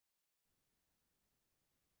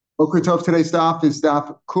Boker Tov, today's daf is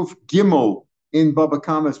daf Kuf Gimel in Baba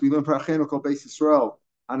Kamas. We learn for Achenu Kol Beis Yisrael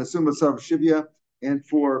on a Summa Sav Shivya, and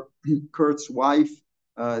for Kurt's wife,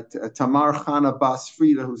 Tamar Chana Bas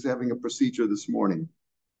Frida, who's having a procedure this morning.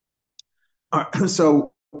 All right,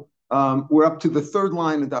 so we're up to the third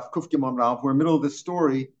line of daf Kuf Gimel Rav. We're in the middle of the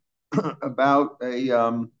story about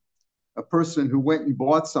a person who went and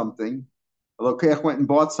bought something. A Lokeach went and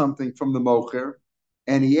bought something from the Mocher,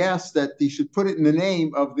 and he asked that he should put it in the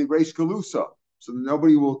name of the Reish Galusa, so that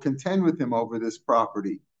nobody will contend with him over this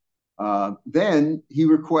property. Then he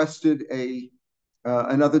requested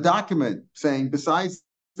another document saying, besides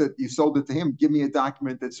that you sold it to him, give me a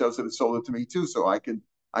document that shows that it sold it to me too, so I can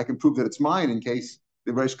prove that it's mine in case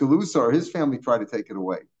the Reish Galusa or his family try to take it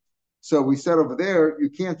away. So we said over there, you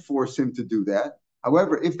can't force him to do that.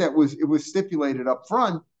 However, if it was stipulated up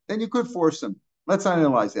front, then you could force him. Let's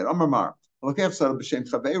analyze that. Amar, you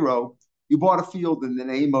bought a field in the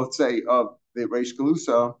name of, say, of the Reish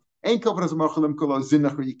Galusa.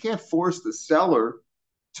 You can't force the seller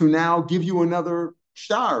to now give you another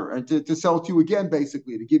star and to sell to you again,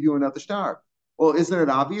 basically, to give you another star. Well, isn't it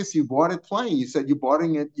obvious? You bought it plain. You said you bought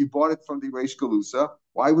it from the Reish Galusa.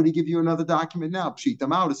 Why would he give you another document now?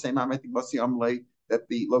 Pshitam out, the same time I think that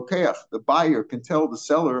the Lokeach, the buyer, can tell the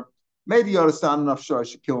seller, you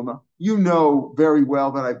know very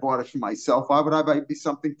well that I bought it for myself. Why would I buy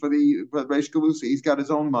something for the Reish Galusa? He's got his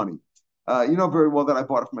own money. You know very well that I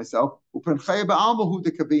bought it for myself. I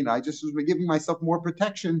just was giving myself more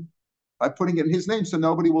protection by putting it in his name, so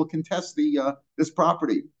nobody will contest this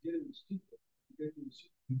property.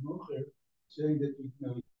 Saying that you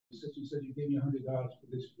said you gave me $100 for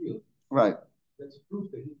this field. Right. That's proof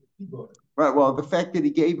that he bought it. Right. Well, the fact that he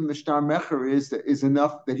gave him a shtar mecher is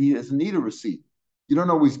enough that he doesn't need a receipt. You don't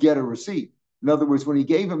always get a receipt. In other words, when he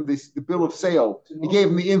gave him the bill of sale, he gave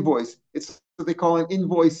him the invoice. It's what they call an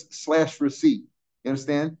invoice/receipt. You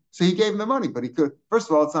understand? So he gave him the money, but he could. First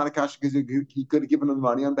of all, it's not a kasha because he could have given him the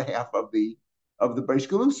money on behalf of the Reish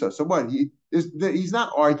Galusa. So what? He's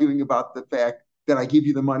not arguing about the fact that I give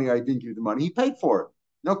you the money or I didn't give you the money. He paid for it.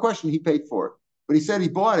 No question, he paid for it. But he said he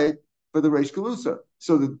bought it for the Reish Galusa.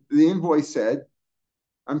 So the invoice said,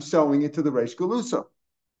 I'm selling it to the Reish Galusa.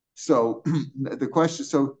 So the question,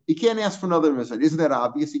 so he can't ask for another investment. Isn't that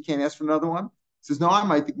obvious? He can't ask for another one? He says, no, I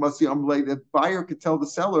might think the buyer could tell the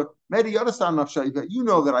seller, you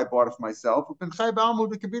know that I bought it for myself. I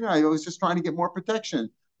was just trying to get more protection.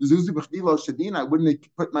 I wouldn't have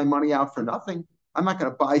put my money out for nothing. I'm not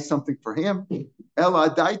going to buy something for him.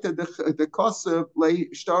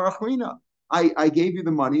 I gave you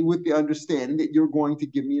the money with the understanding that you're going to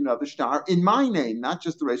give me another star in my name, not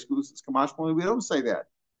just the Reish Galusa's Kamash. We don't say that.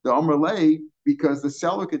 The Amr Lay, because the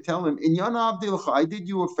seller could tell him, in Yana Abdilcha, I did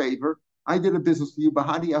you a favor. I did a business with you,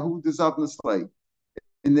 Bahadi Yahu Dezavnaslay,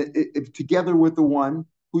 together with the one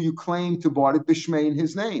who you claim to bought it, Bishmei, in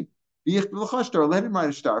his name. Let him write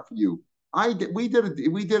a star for you. We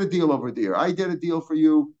did a deal over there. I did a deal for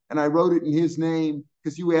you, and I wrote it in his name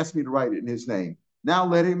because you asked me to write it in his name. Now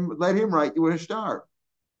let him write you a star.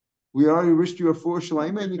 We already wished you a full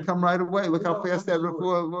shalema, and you come right away. Look how fast that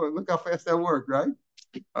worked, right?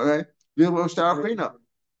 Okay.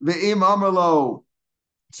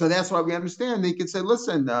 So that's why we understand. They can say,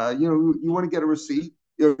 listen, you want to get a receipt,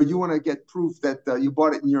 or you want to get proof that you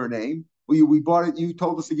bought it in your name. We bought it. You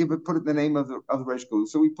told us to put it in the name of the Reish Galusa,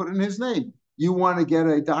 so we put it in his name. You want to get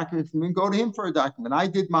a document from him? Go to him for a document. I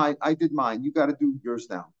did mine. You got to do yours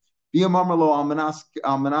now.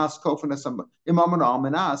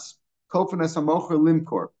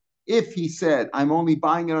 If he said, I'm only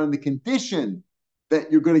buying it on the condition that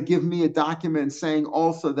you're going to give me a document saying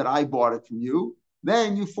also that I bought it from you,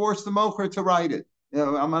 then you force the mocher to write it.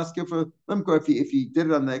 I'm asking for limkor. If he did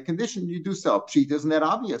it on that condition, you do sell. Pshit, isn't that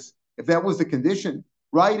obvious? If that was the condition,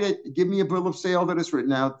 write it. Give me a bill of sale that is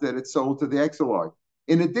written out that it's sold to the Exelard.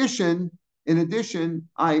 In addition,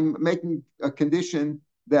 I'm making a condition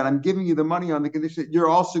that I'm giving you the money on the condition that you're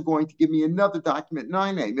also going to give me another document in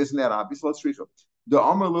my name. Isn't that obvious? Let's read it. The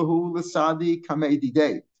Amar Lahu Lasadi Kamedi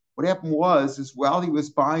Day. What happened was while he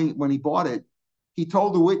was buying, when he bought it, he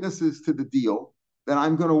told the witnesses to the deal that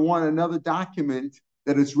I'm going to want another document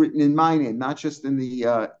that is written in my name, not just in the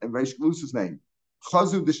Reish Galusa's name.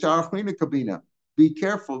 Chazu d'shtar achlina kabina. Be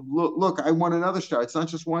careful. Look, I want another star. It's not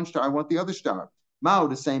just one star. I want the other star. Mao,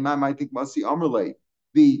 the same I might think must see Amrle.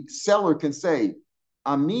 The seller can say,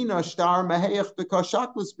 Amina star maheyach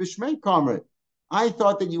dekashaklis b'shmei kamret. I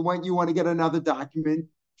thought that you want to get another document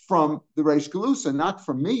from the Reish Galusa, not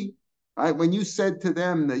from me. Right? When you said to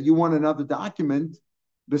them that you want another document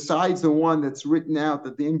besides the one that's written out,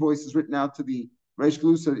 that the invoice is written out to the Reish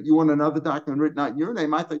Galusa, you want another document written out in your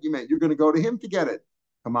name? I thought you meant you're going to go to him to get it.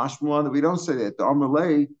 Kamash Mulan, we don't say that. The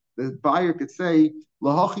Amalei, the buyer could say,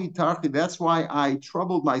 Lahachi Tarchi, that's why I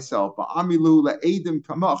troubled myself. Amilu la'edim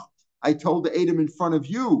kamach. I told the Adam in front of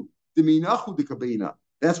you, Diminachu de Kabina.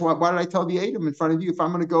 That's why did I tell the Adam in front of you? If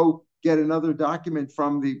I'm going to go get another document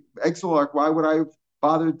from the Exilarch, why would I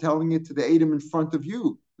bother telling it to the Adam in front of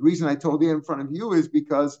you? The reason I told it in front of you is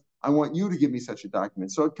because I want you to give me such a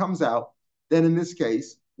document. So it comes out that in this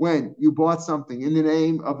case, when you bought something in the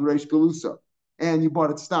name of the Reish Galusa and you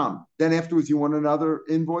bought it stam, then afterwards you want another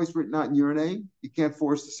invoice written out in your name, you can't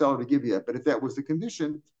force the seller to give you that. But if that was the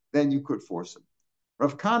condition, then you could force it.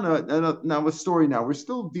 Rav Kana, now a story now. We're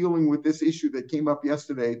still dealing with this issue that came up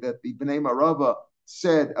yesterday that the Bnei Marava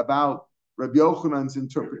said about Rabbi Yochanan's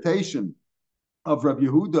interpretation of Rabbi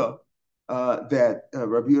Yehuda, that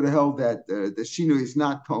Rabbi Yehuda held that the Shinu is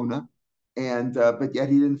not Kona, and but yet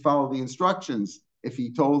he didn't follow the instructions. If the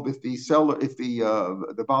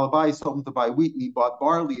Balabais told him to buy wheat and he bought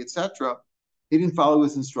barley, etc., he didn't follow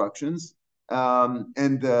his instructions. But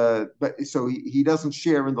so he doesn't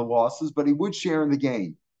share in the losses, but he would share in the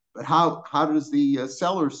gain. But how does the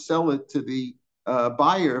seller sell it to the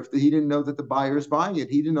buyer if he didn't know that the buyer is buying it?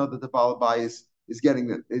 He didn't know that the Balabais is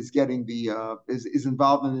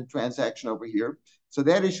involved in the transaction over here. So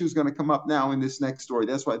that issue is going to come up now in this next story.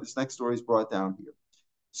 That's why this next story is brought down here.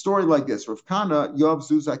 Story like this: Rav Kana Yov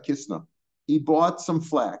Zuzah Kisna. He bought some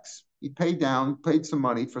flax. He paid some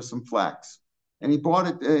money for some flax. And he bought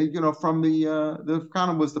it, from the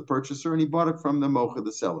Kana was the purchaser, and he bought it from the Mocha,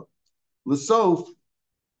 the seller. L'sof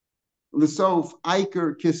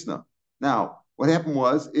Iker Kisna. Now, what happened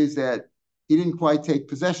is that he didn't quite take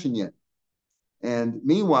possession yet. And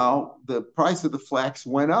meanwhile, the price of the flax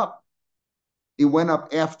went up. It went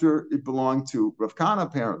up after it belonged to Rav Kana,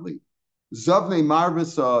 apparently. Zavne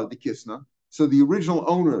Marvasa the Kisna. So the original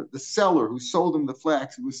owner, the seller who sold him the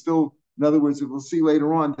flax, it was still, in other words, we'll see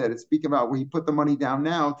later on that it's speaking about where he put the money down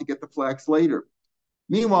now to get the flax later.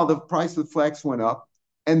 Meanwhile, the price of the flax went up,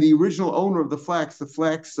 and the original owner of the flax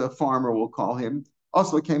farmer, we'll call him,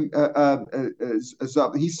 also came,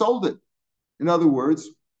 he sold it. In other words,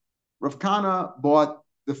 Rav Kana bought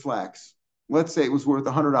the flax. Let's say it was worth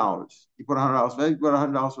 $100. He put $100, maybe put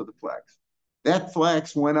 $100 worth of flax. That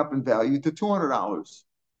flax went up in value to $200.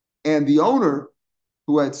 And the owner,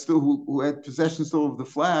 who had possession still of the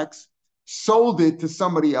flax, sold it to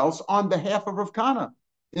somebody else on behalf of Rav Kana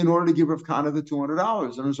in order to give Rav Kana the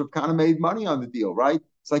 $200. And Rav Kana made money on the deal, right?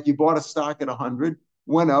 It's like you bought a stock at 100,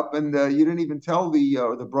 went up, and you didn't even tell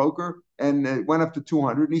the broker, and it went up to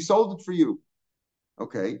 200, and he sold it for you.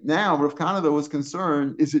 Okay, now Rav Kana, though, was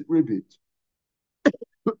concerned, is it ribbit?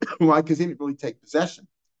 Why? Because he didn't really take possession.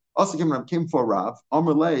 Also, came for Rav.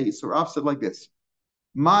 Amrlei, so Rav said like this: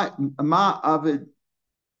 My Avid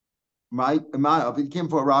came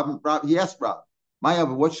for Rav. He asked Rav, my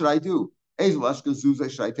Avid, what should I do?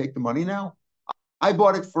 Should I take the money now? I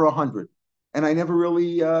bought it for 100, and I never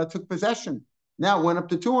really took possession. Now it went up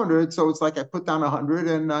to 200, so it's like I put down 100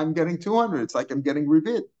 and I'm getting 200. It's like I'm getting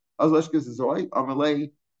rebid.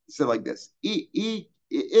 Amrlei said like this: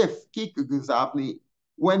 If Kika Gazapni,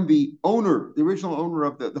 when the original owner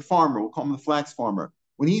of the farmer, we'll call him the flax farmer,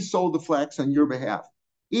 when he sold the flax on your behalf,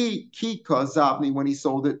 Kika Zapni, when he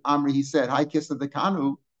sold it, Amri, he said, Hi, Kisna the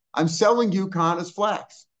Kanu, I'm selling you Kahana's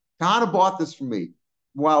flax. Kahana bought this from me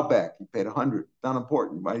a while back. He paid 100. Not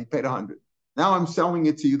important, right? He paid 100. Now I'm selling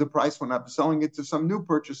it to you. The price went up. I'm selling it to some new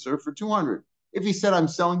purchaser for 200. If he said, I'm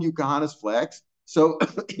selling you Kahana's flax, so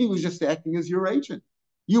he was just acting as your agent.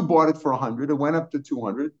 You bought it for 100. It went up to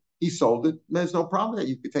 200. He sold it. There's no problem with that.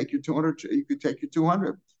 You could take your 200. You could take your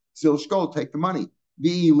 200. Zil Shkol, take the money.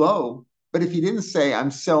 Be low. But if he didn't say,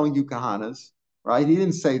 I'm selling you Kahana's, right? He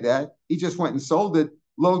didn't say that. He just went and sold it.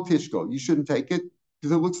 Low Tishko. You shouldn't take it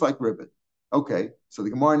because it looks like ribbon. Okay. So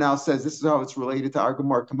the Gemara now says this is how it's related to our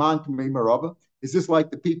Gemara. Come on, Kamei Marava. Is this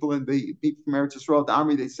like the people from Eretz Yisrael, the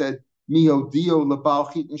Amri, they said, Mio Dio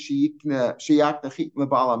Labal Chitin Shiyak the Chitin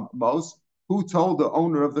Labal Mos? Who told the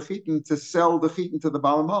owner of the chitin to sell the chitin to the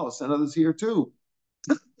balamos? And others here too.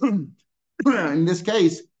 In this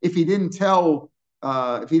case, if he didn't tell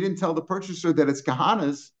the purchaser that it's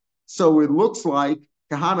Kahana's, so it looks like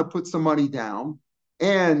Kahana put some money down,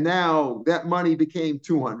 and now that money became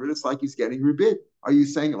 200. It's like he's getting rebid. Are you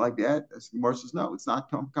saying it like that? Gemara says no. It's not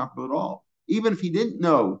comparable at all. Even if he didn't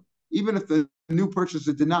know, even if the new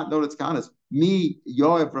purchaser did not know it's Kahana's, me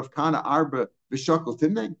Yoav Rav Kana Arba V'Shakol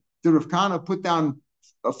Timnei. Did Rav Kana put down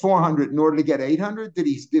 400 in order to get 800?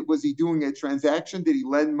 Was he doing a transaction? Did he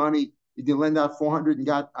lend money? Did he lend out 400 and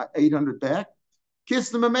got 800 back? Kiss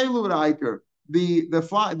the Mamelu Iker. He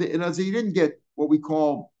didn't get what we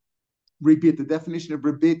call ribit. The definition of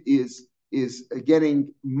ribit is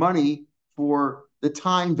getting money for the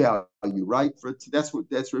time value, right? That's what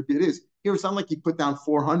ribit is. Here it's not like he put down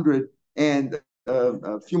 400 and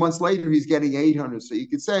a few months later he's getting 800. So you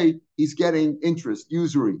could say he's getting interest,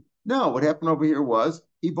 usury. No, what happened over here was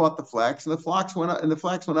he bought the flax and the flax went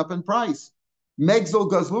up in price. Megzil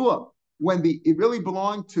Gazlua, when it really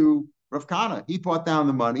belonged to Rav Kana, he bought down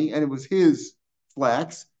the money and it was his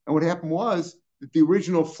flax. And what happened was that the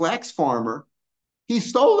original flax farmer, he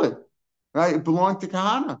stole it, right? It belonged to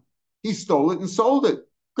Kahana. He stole it and sold it.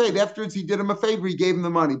 Great. Afterwards, he did him a favor. He gave him the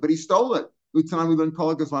money, but he stole it. We learned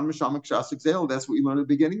Kol Gazlan Mishamak Shasik Zel. That's what we learned at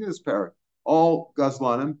the beginning of this parak. All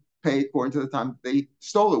Gazlanim pay according to the time they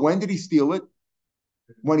stole it. When did he steal it?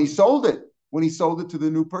 When he sold it. When he sold it to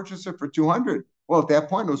the new purchaser for 200. Well, at that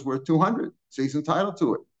point, it was worth 200, so he's entitled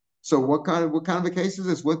to it. So what kind of a case is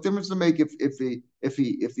this? What difference does it make if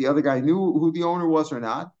the other guy knew who the owner was or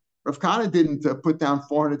not? Rav Kana didn't put down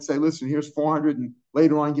 400, say, listen, here's 400, and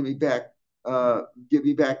later on give me back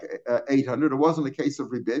 800. It wasn't a case of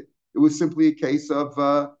rebit. It was simply a case of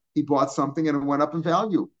he bought something and it went up in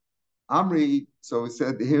value. Amri, so it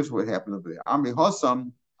said, here's what happened over there. Amri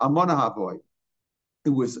Hossam Amonahavoy. It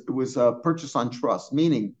was purchased on trust,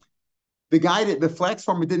 meaning the flax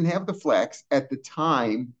farmer didn't have the flax at the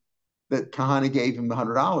time that Kahana gave him the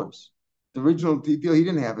 $100. The original deal, he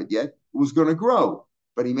didn't have it yet. It was going to grow,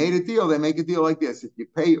 but he made a deal. They make a deal like this: if you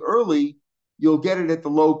pay early, you'll get it at the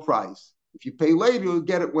low price. If you pay later, you'll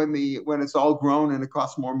get it when it's all grown and it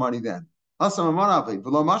costs more money then. He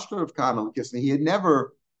had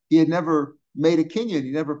never made a kinyan.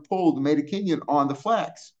 He never made a kinyan on the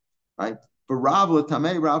flax, right? But Rav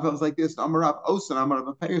was like this: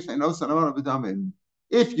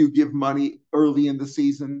 if you give money early in the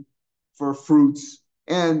season for fruits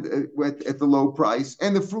and at the low price,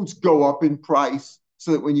 and the fruits go up in price,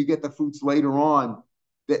 so that when you get the fruits later on,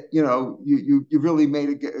 that you really made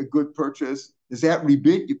a good purchase. Is that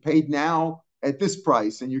rebit? You paid now at this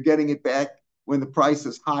price, and you're getting it back when the price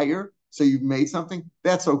is higher. So you've made something.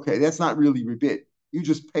 That's okay. That's not really rebit. You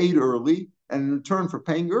just paid early, and in return for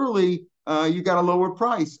paying early, you got a lower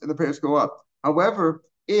price, and the price go up. However,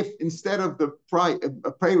 if instead of the price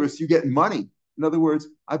of payros, you get money. In other words,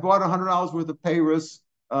 I bought $100 worth of payros.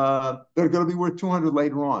 They're going to be worth 200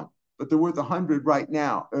 later on, but they're worth 100 right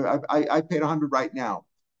now. I paid 100 right now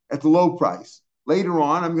at the low price. Later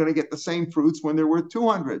on, I'm going to get the same fruits when they're worth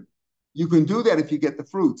 200. You can do that if you get the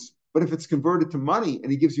fruits, but if it's converted to money and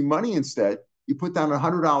he gives you money instead, you put down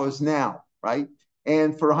 $100 now, right?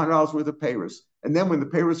 And for $100 worth of payros. And then when the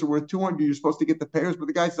payros are worth 200, you're supposed to get the payros, but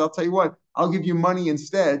the guy says, I'll tell you what, I'll give you money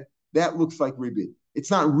instead. That looks like rebit. It's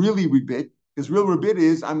not really rebit, because real rebit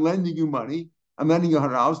is I'm lending you money, I'm lending you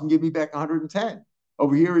 $100 and give me back 110.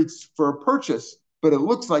 Over here, it's for a purchase, but it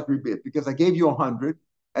looks like rebit because I gave you 100.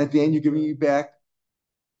 At the end, you're giving me back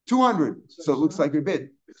 200. So it looks like rebit.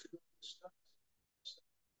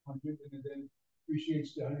 100 and then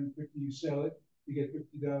appreciates the 150, you sell it, you get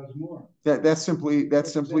 $50 more. That's simply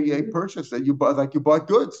a purchase that you bought, like you bought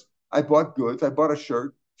goods. I bought goods. I bought a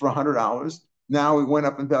shirt for $100. Now it went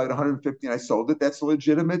up in value to 150 and I sold it. That's a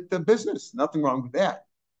legitimate business. Nothing wrong with that.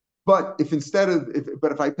 But if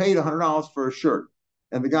I paid $100 for a shirt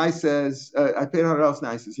and the guy says, I paid $100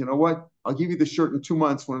 now, he says, you know what? I'll give you the shirt in 2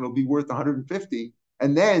 months when it'll be worth 150.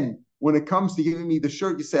 And then when it comes to giving me the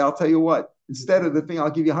shirt, you say, I'll tell you what, instead of the thing, I'll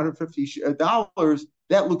give you $150.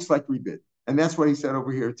 That looks like rebit. And that's what he said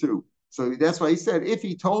over here too. So that's why he said, if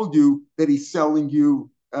he told you that he's selling you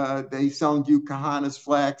Kahana's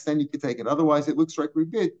flax, then you could take it. Otherwise, it looks like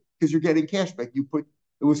rebit because you're getting cash back.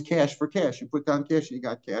 It was cash for cash. You put down cash and you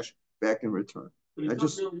got cash back in return.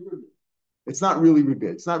 It's not really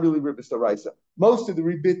rebit. It's not really rebit d'oraisa. Most of the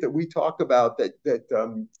rebit that we talk about that's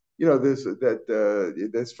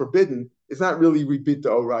forbidden is not really rebit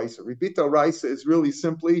d'oraisa. Rebit d'oraisa is really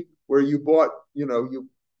simply where you bought, you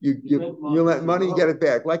let money, get it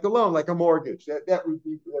back, like a loan, like a mortgage. That would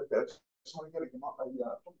be that. Just want to get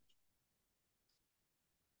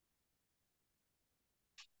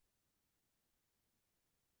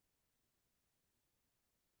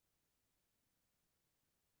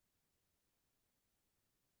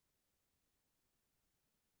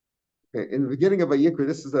Okay, in the beginning of Vayikra,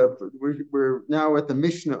 this is we're now at the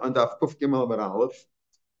Mishnah on Daf Kuf Gimel Amud Aleph.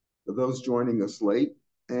 For those joining us late,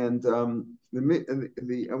 and I want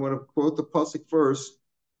to quote the pasuk first.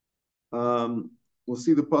 We'll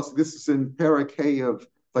see the pasuk. This is in Parak Hay of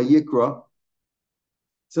Vayikra. It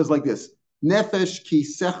says like this: Nefesh ki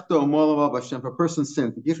sechto molava b'Hashem. If a person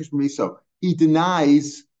sins, he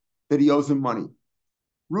denies that he owes him money.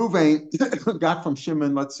 Reuven got from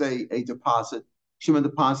Shimon, let's say, a deposit. Shimon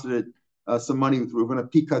deposited some money with Reuven, a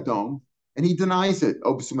pikadon, and he denies it.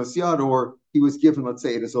 Or he was given, let's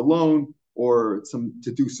say, it as a loan or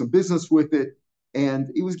to do some business with it, and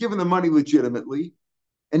he was given the money legitimately,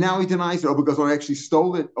 and now he denies it. Because I actually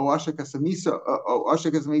stole it. Asha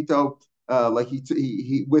Kasamito, like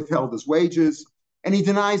he withheld his wages, and he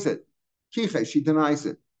denies it. Kichesh, he denies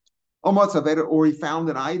it. Or he found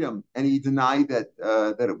an item and he denied that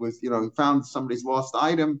it was, he found somebody's lost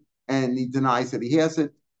item and he denies that he has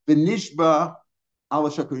it. Benishba ala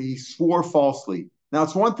shakur, he swore falsely. Now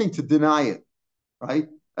it's one thing to deny it, right?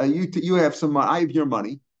 You have some money, I have your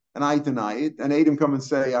money, and I deny it, and Adam come and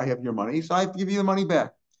say I have your money, so I have to give you the money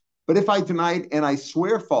back. But if I deny it and I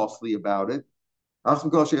swear falsely about it,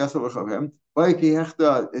 and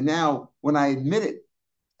now when I admit it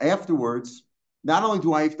afterwards, not only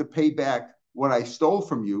do I have to pay back what I stole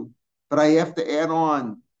from you, but I have to add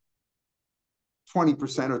on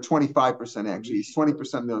 20% or 25%, actually. It's 20%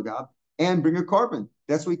 milgab, and bring a carbon.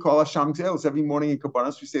 That's what we call Hasham Gzelos. Every morning in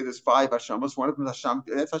Kabbalah, we say there's 5 Hashamas. One of them is Hasham.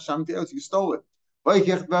 That's Hasham Gzelos. You stole it. You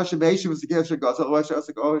got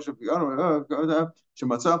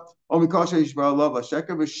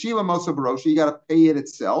to pay it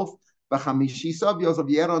itself. You add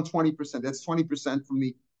on 20%. That's 20% from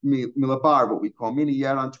the milabar, what we call, meaning you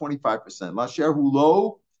add on 25%. Lasher hu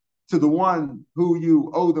lo, to the one who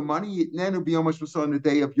you owe the money, then be almost on the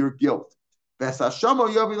day of your guilt. You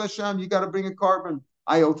got to bring a carbon.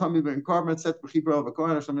 I owe Tommy bring carbon. That's the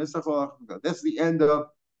end of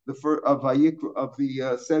the Vayikra, of the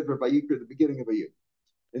Sedra Vayikra, the beginning of Vayikra,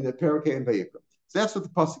 in the Parakeh and Vayikra. So that's what the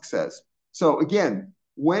pasuk says. So again,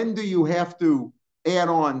 when do you have to add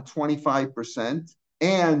on 25%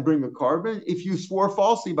 and bring a carbon? If you swore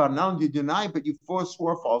falsely about it, not only did you deny it, but you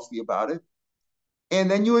swore falsely about it, and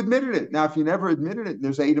then you admitted it. Now, if you never admitted it,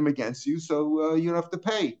 there's Adam against you, so you don't have to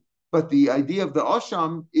pay. But the idea of the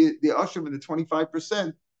Asham, and the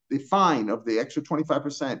 25%, the fine of the extra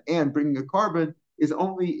 25% and bringing a carbon is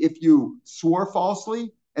only if you swore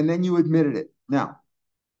falsely and then you admitted it. Now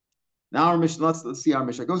our mission, let's see our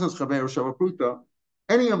mission. It goes as Chaver Shavapruta,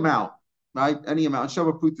 any amount, right? Any amount.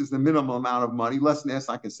 Shavapruta is the minimum amount of money. Less than that's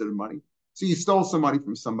not considered money. So you stole some money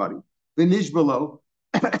from somebody. The Nishbalo,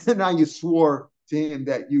 now you swore to him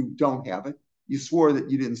that you don't have it. You swore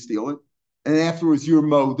that you didn't steal it. And afterwards, you're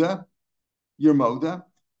moda.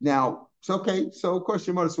 Now, it's okay. So, of course,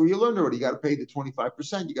 you're moda. So you learned already. You got to pay the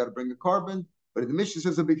 25%. You got to bring a carbon. But the mission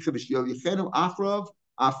says a big chiddush. You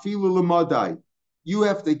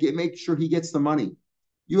have to make sure he gets the money.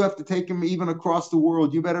 You have to take him even across the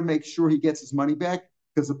world. You better make sure he gets his money back,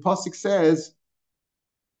 because the pasuk says,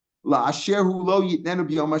 so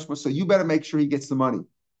you better make sure he gets the money.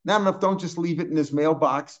 Not enough, don't just leave it in his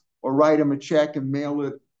mailbox or write him a check and mail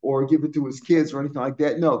it or give it to his kids or anything like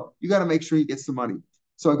that. No, you got to make sure he gets the money.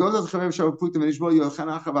 So it goes as that's the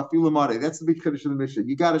big chiddush of the mission.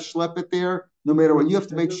 You got to schlep it there no matter what. You have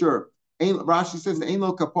to make sure. Rashi says, "Ein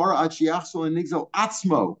lo kapara ad shiachzol and nigzol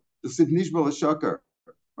atzmo." The siv nishbal l'shakar,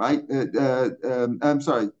 right? I'm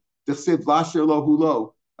sorry. The siv lasher lo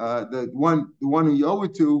hulo. The one who you owe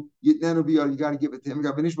it to, you got to give it to him. You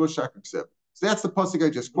got nishbal shakar siv. So that's the pasuk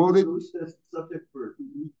I just quoted. Subject for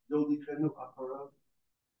Yolichenu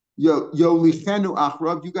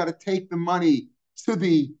Achrav. You got to take the money to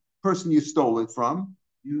the person you stole it from.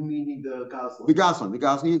 You meaning the Goslin? The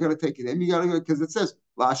Goslin. You got to take it in. You got to, because it says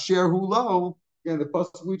Lasher Hulo. Again, the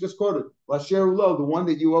pasuk we just quoted. Lasher Hulo, the one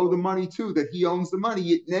that you owe the money to, that he owns the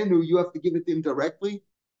money. Nenu, you have to give it to him directly.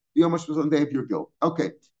 You almost was on the day of your guilt.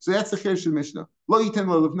 Okay, so that's the Chiddush of Mishnah. Lo yitem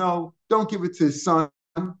lo, no, don't give it to his son.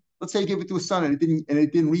 Let's say you give it to his son and it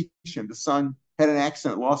didn't reach him. The son had an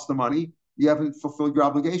accident, lost the money. You haven't fulfilled your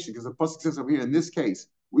obligation, because the pasuk says over here in this case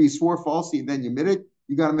where you swore falsely and then you admit it,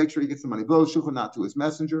 you got to make sure he gets the money. Blow shulchan, not to his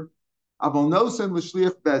messenger. Abol nosen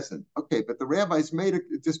l'shliach bezin. Okay, but the rabbis made a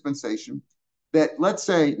dispensation that, let's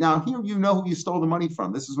say, now here you know who you stole the money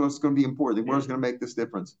from. This is what's going to be important. Where's going to make this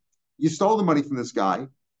difference? You stole the money from this guy,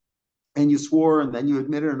 and you swore, and then you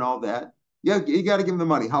admitted and all that. You got to give him the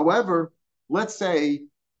money. However, let's say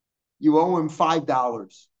you owe him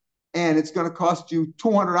 $5, and it's going to cost you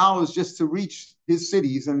 $200 just to reach his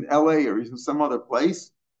cities in LA or in some other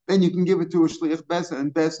place. Then you can give it to a shliach bezin,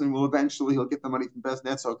 and bezin will eventually, he'll get the money from bezin.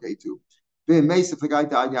 That's okay too. Then if the guy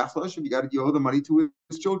died, you owe the money to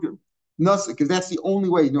his children. Because that's the only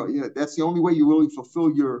way. That's the only way you really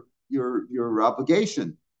fulfill your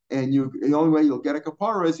obligation, and the only way you'll get a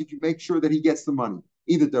kapara is if you make sure that he gets the money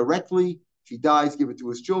either directly. If he dies, give it to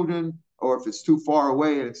his children, or if it's too far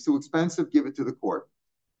away and it's too expensive, give it to the court.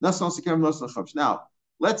 Now,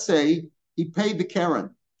 let's say he paid the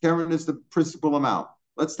Karen. Karen is the principal amount.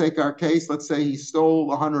 Let's take our case. Let's say he stole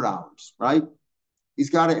 $100, right? He's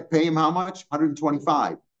got to pay him how much?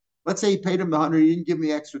 125. Let's say he paid him the 100. He didn't give him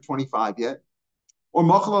the extra 25 yet. Or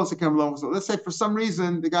mochalos a Karen. Let's say for some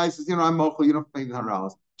reason the guy says, I'm mochel. You don't have to pay me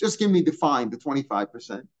 $100. Just give me the fine, the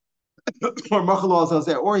 25%. Or mochalos, I'll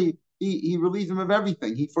say, or he relieved him of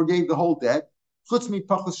everything. He forgave the whole debt. Chutz mi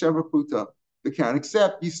pachas sheva pruta, the Karen.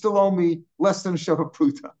 Except you still owe me less than a sheva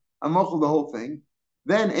pruta. I'm mochel the whole thing.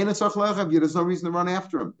 Then there's no reason to run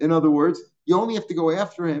after him. In other words, you only have to go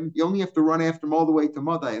after him. You only have to run after him all the way to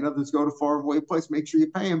Madai. In other words, go to far away place. Make sure you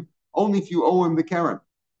pay him only if you owe him the Karen.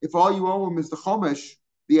 If all you owe him is the chomesh,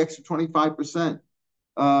 the extra 25%,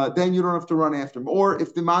 then you don't have to run after him. Or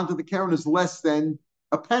if the amount of the Karen is less than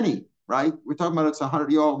a penny, right? We're talking about it's $100.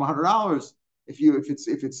 You owe him $100. If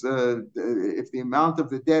the amount of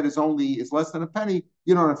the debt is less than a penny,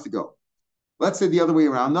 you don't have to go. Let's say the other way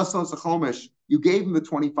around. Nasanos chomesh. You gave him the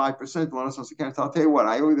 25%. I'll tell you what,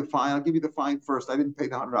 I owe you the fine. I'll give you the fine first. I didn't pay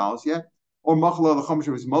the $100 yet. Or machal the chomesh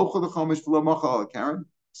was mochel the chomesh for machal the Karen.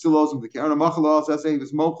 Still owes him the Karen. Or machal, let's say he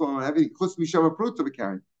was mochel and everything. Chutz mishava prut to the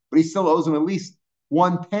Karen, but he still owes him at least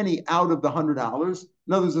 1 penny out of the $100.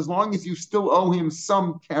 In other words, as long as you still owe him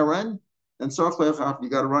some Karen, then you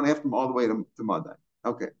got to run after him all the way to Madai.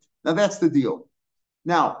 Okay, now that's the deal.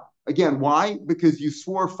 Now again, why? Because you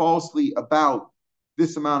swore falsely about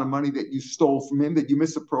this amount of money that you stole from him, that you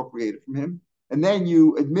misappropriated from him, and then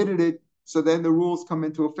you admitted it, so then the rules come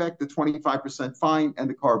into effect, the 25% fine and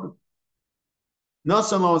the carbon. Let's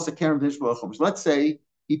say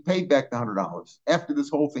he paid back the $100. After this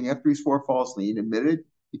whole thing, after he swore falsely and admitted,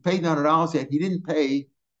 he paid the $100, yet he didn't pay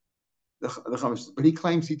the chomesh, but he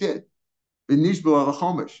claims he did.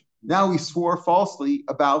 Now he swore falsely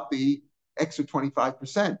about the extra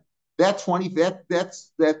 25%. That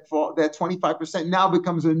 25% now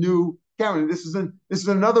becomes a new Karen. This is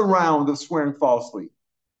another round of swearing falsely.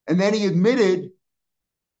 And then he admitted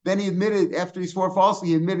after he swore falsely,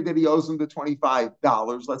 he admitted that he owes him the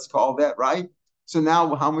 $25, let's call that, right? So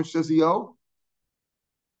now how much does he owe?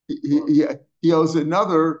 He owes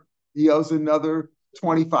another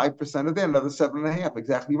 25% of that, another 7.5,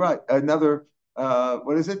 exactly right. Another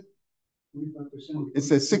what is it? 25%. It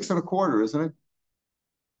says 6.25, isn't it?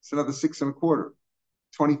 It's another 6.25.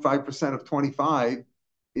 25% of 25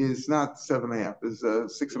 is not 7.5, is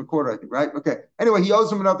 6.25, I think, right? Okay. Anyway, he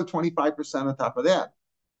owes him another 25% on top of that.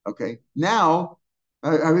 Okay. Now, he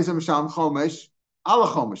pays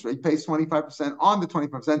 25% on the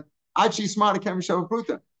 25%.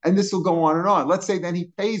 And this will go on and on. Let's say then he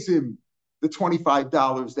pays him the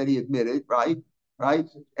 $25 that he admitted, right?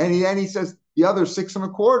 And then he says the other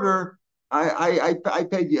 6.25, I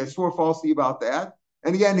paid you. I swore falsely about that.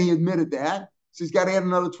 And again, he admitted that. So he's got to add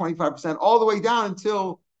another 25% all the way down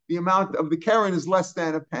until the amount of the Karen is less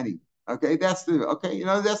than a penny. Okay, that's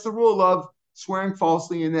the rule of swearing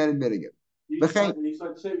falsely and then admitting it. You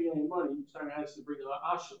start saving any money, you start has to bring it up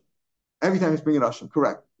Asham. Every time he's bringing Asham,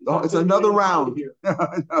 correct. It's another round.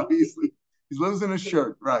 No, he's losing his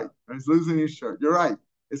shirt, right? He's losing his shirt. You're right.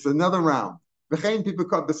 It's another round. People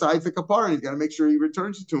come besides the kapara, he's got to make sure he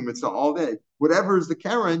returns it to him. It's all day. Whatever is the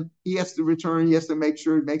Karen, he has to return. He has to make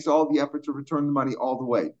sure he makes all the effort to return the money all the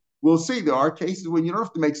way. We'll see. There are cases when you don't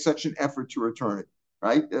have to make such an effort to return it,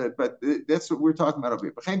 right? But that's what we're talking about over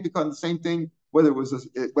here. The same thing, whether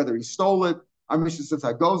he stole it. Our mission says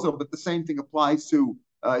Hagozo, but the same thing applies to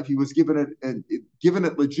if he was given it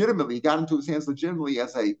legitimately, he got into his hands legitimately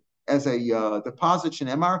as a deposit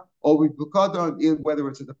shenemar, or whether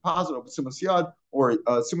it's a deposit or simusyad, or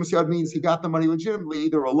simusyad means he got the money legitimately,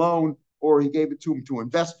 either a loan or he gave it to him to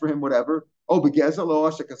invest for him, whatever. Or he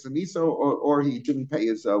didn't pay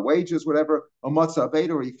his wages, whatever. Or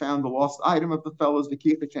or he found the lost item of the fellows, the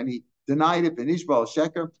kikich, and he denied it.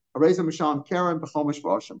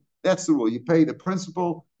 That's the rule. You pay the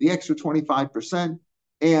principal, the extra 25%,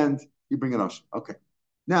 and you bring an asham. Okay.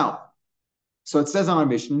 Now, so it says on our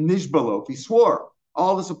mission, nishbalo, if he swore,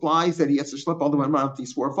 all this applies that he has to schlep all the way around if he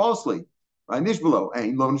swore falsely, right? Nishbalo,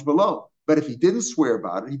 ain't lo nishbalo. But if he didn't swear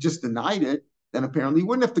about it, he just denied it, then apparently he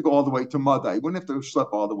wouldn't have to go all the way to Madai. He wouldn't have to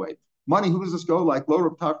schlep all the way. Money, who does this go? Like lower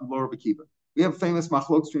Reb Tarfon, lower Reb Akiva. We have famous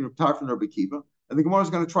machlok between Reb Tarfon and Reb Akiva. And the Gemara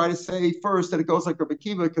is going to try to say first that it goes like Reb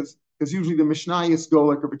Akiva because usually the Mishnayos go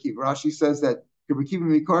like Reb Akiva. Rashi says that Reb Akiva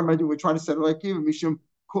Mikar, we try to say it like Akiva, Mishum,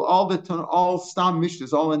 all stam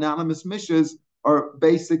mishnas, all anonymous mishnas are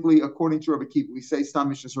basically according to Rabbi Akiva. We say stam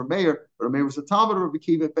mishnas or Meir, but Meir was a Talmud of Rabbi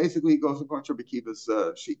Akiva. Basically, it goes according to Rabbi Akiva's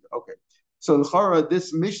sheet. Okay, so the Chara,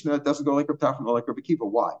 this Mishnah doesn't go like Rabbi Tarfon or like Rabbi Akiva.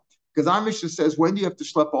 Why? Because our Mishnah says when do you have to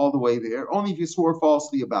schlep all the way there? Only if you swore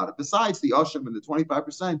falsely about it. Besides the asham and the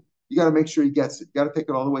 25%, you got to make sure he gets it. You got to take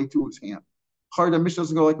it all the way to his hand. The Mishnah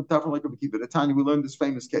doesn't go like a Tafra, like a Bekiva. At the time, we learned this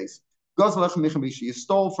famous case. You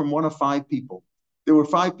stole from one of 5 people. There were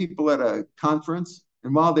 5 people at a conference,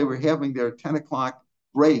 and while they were having their 10 o'clock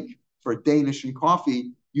break for Danish and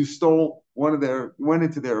coffee, you stole went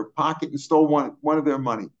into their pocket and stole one of their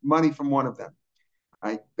money from one of them.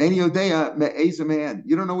 Right? You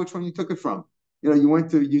don't know which one you took it from.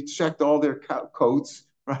 You checked all their coats,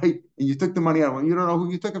 right? And you took the money out of one. You don't know who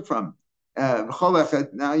you took it from.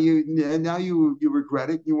 Now you regret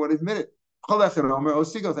it. You want to admit it.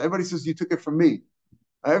 Everybody says you took it from me.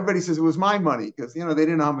 Everybody says it was my money because they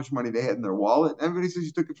didn't know how much money they had in their wallet. Everybody says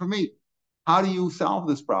you took it from me. How do you solve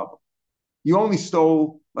this problem? You only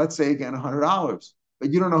stole, let's say again, $100,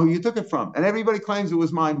 but you don't know who you took it from, and everybody claims it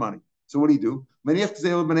was my money. So what do? Never says,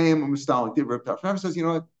 you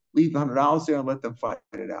know what? Leave the $100 there and let them fight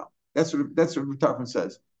it out. That's what Reb Tarfon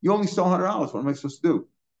says. You only stole $100. What am I supposed to do?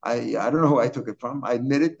 I don't know who I took it from. I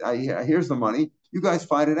admit it. Here's the money. You guys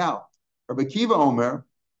fight it out. Rabbi Akiva Omer,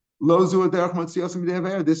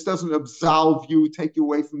 this doesn't absolve you, take you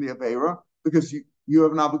away from the Aveira, because you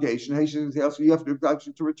have an obligation. You have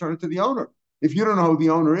to return it to the owner. If you don't know who the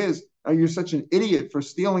owner is, you're such an idiot for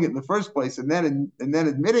stealing it in the first place and then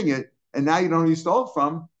admitting it, and now you don't know who you stole it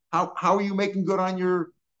from. How are you making good on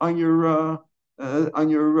your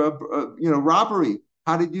robbery?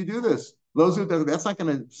 How did you do this? That's not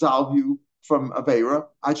going to absolve you from Aveira.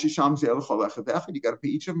 You got to pay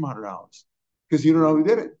each of them $100 because you don't know who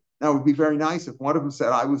did it. Now, it would be very nice if one of them said,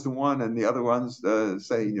 I was the one, and the other ones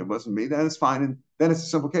say, it wasn't me. Then it's fine. And then it's a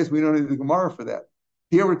simple case. We don't need the Gemara for that.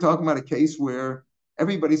 Here we're talking about a case where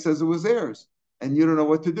everybody says it was theirs, and you don't know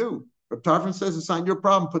what to do. Reb Tarfon says it's not your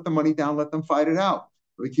problem. Put the money down. Let them fight it out.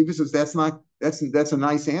 Reb Akiva says that's a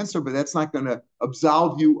nice answer, but that's not going to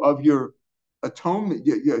absolve you of your atonement.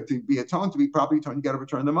 To be properly atoned, you got to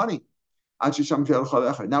return the money.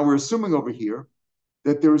 Now we're assuming over here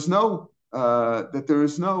that there is no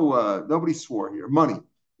nobody swore here. Money.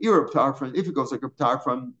 If it goes like Reb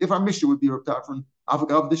Tarfon, if our Mishnah would be Reb Tarfon,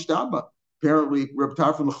 Avagav the Shtaba. Apparently, Reb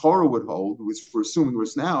Tarfon the Chora would hold, for assuming it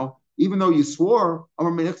was now, even though you swore,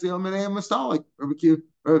 even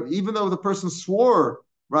though the person swore,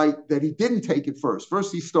 right, that he didn't take it first.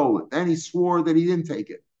 First he stole it, then he swore that he didn't take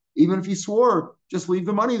it. Even if he swore, just leave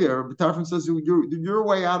the money there. Reb Tarfon says your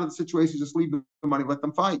way out of the situation, just leave the money, let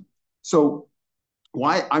them fight. So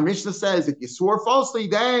why our Mishnah says if you swore falsely,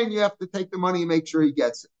 then you have to take the money and make sure he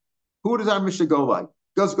gets it. Who does our Mishnah go like?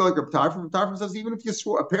 Does go like Reb Tarfon. Reb Tarfon says even if you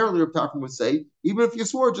swore, apparently Reb Tarfon would say, even if you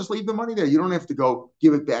swore, just leave the money there. You don't have to go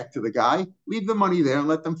give it back to the guy. Leave the money there and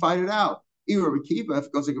let them fight it out. Even Reb Akiva, if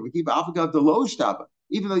it goes like Reb Akiva, Afagav the lo shtaba.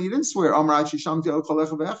 Even though you didn't swear,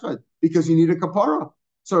 because you need a kapara.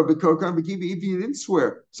 So Reb Akiva, even you didn't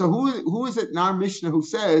swear. So who is it in our Mishnah who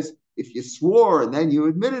says if you swore and then you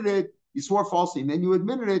admitted it, you swore falsely and then you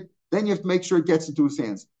admitted it, then you have to make sure it gets into his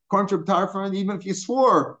hands. According to Reb Tarfon, even if you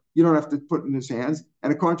swore, you don't have to put it in his hands.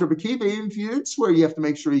 And according to Reb Akiva, even if you didn't swear, you have to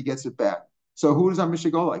make sure he gets it back. So who does our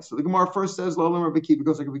Mishnah go like? So the Gemara first says, Lolam Reb Akiva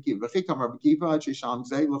goes like Reb Akiva.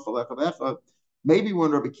 Maybe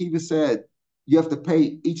when Reb Akiva said, you have to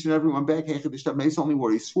pay each and every one back, it's only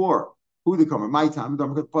where he swore. Who the Gemara? My time.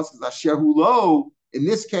 In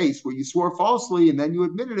this case, where you swore falsely and then you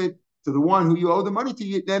admitted it to the one who you owe the money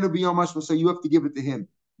to, then it'll be Yom Hashua, so you have to give it to him.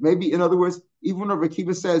 Maybe, in other words, even when Reb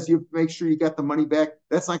Akiva says you have to make sure you get the money back,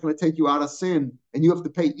 that's not going to take you out of sin, and you have to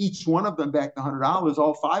pay each one of them back the $100,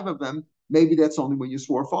 all 5 of them. Maybe that's only when you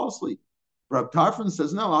swore falsely. Reb Tarfon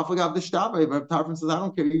says, no, Afagav the Shtaba. Reb Tarfon says, I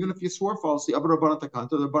don't care, even if you swore falsely. The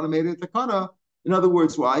Rabbanan made it takana. In other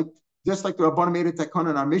words, why? Just like the Rabbanan made it takana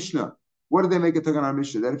in our Mishnah. What did they make it takana in our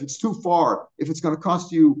Mishnah? That if it's too far, if it's going to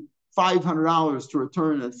cost you $500 to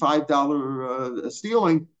return and $5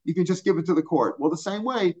 stealing, you can just give it to the court. Well, the same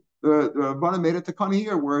way, the Rabbanan made a takana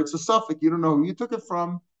here where it's a suffix. You don't know who you took it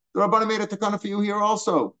from. The Rabbanan made a takana for you here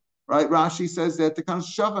also, right? Rashi says that takana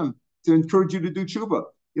shavim to encourage you to do tshuva.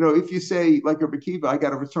 If you say, like Reb Akiva, I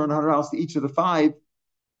got to return $100 to each of the 5,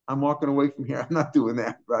 I'm walking away from here. I'm not doing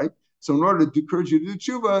that, right? So in order to encourage you to do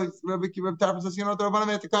tshuva, Reb Tarfon says, the Rabbanan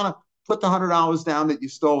made a takana, put the $100 down that you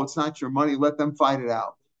stole. It's not your money. Let them fight it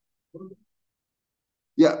out.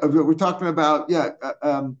 Yeah, we're talking about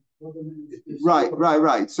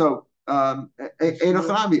right. So according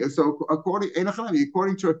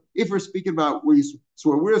to, if we're speaking about where you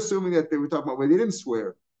swear, we're assuming that they were talking about where they didn't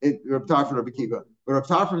swear. Reb Tarfon, Reb Akiva, but Reb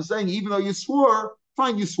Tarfon is saying even though you swore,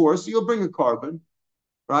 fine, you swore, so you'll bring a carbon,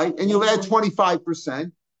 right, and you'll add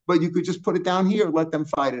 25%, but you could just put it down here, let them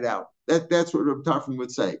fight it out. That's what Reb Tarfon would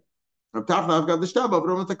say. Reb Tarfon, I've got the Shtaba,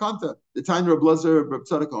 but the time Reb Lazar, Reb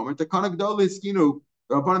Tzadok Omer, Takana Gdol Iskinu,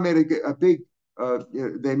 The Rabbanan made a big,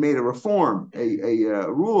 they made a reform,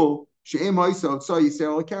 a rule,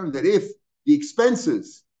 that if the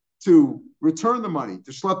expenses to return the money,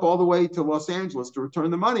 to schlep all the way to Los Angeles to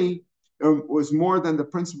return the money, was more than the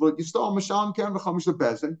principal that you stole, you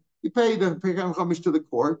pay the Keren Chamish to the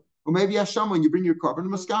court, or maybe Hashem, when you bring your carbon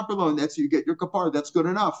maskaper loan, that's you get your kapar. That's good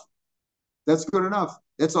enough. That's good enough.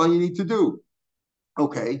 That's all you need to do.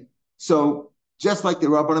 Okay, so just like the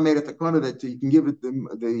Rabbanan made a takana that you can give it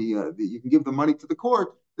you can give the money to the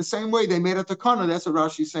court, the same way they made a takana. That's what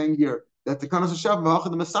Rashi is saying here. That takana is a shav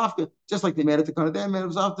the masafka, just like they made a takana. They made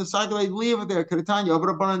it the cycle. Leave it there. Keretanya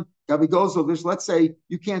Rabbanan Gabi Gozel. Let's say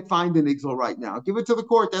you can't find an exil right now. Give it to the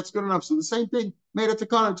court. That's good enough. So the same thing made a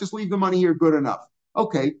takana. Just leave the money here. Good enough.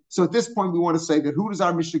 Okay, so at this point we want to say that who does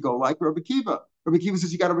our Mishnah go like? Rabbi Kiva. Rabbi Kiva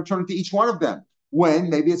says you got to return it to each one of them. When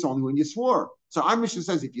maybe it's only when you swore. So our Mishnah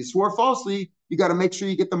says if you swore falsely, you got to make sure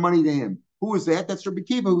you get the money to him. Who is that? That's Rabbi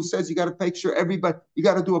Kiva, who says you got to make sure you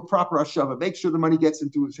got to do a proper hashava, make sure the money gets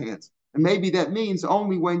into his hands. And maybe that means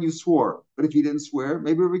only when you swore. But if you didn't swear,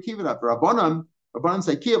 maybe Rabbi Kiva that. Rabbanan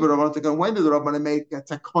say Kiva, but Rabbanan, when did the Rabbanan make a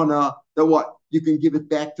takana that what? You can give it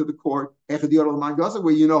back to the court, where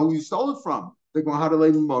you know who you stole it from. They're going, how to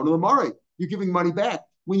lay the You're giving money back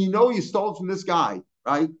when you know you stole it from this guy,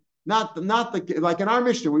 right? Not like in our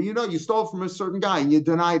Mishnah where you know you stole from a certain guy and you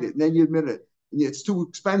denied it and then you admit it. And it's too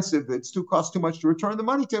expensive. Costs too much to return the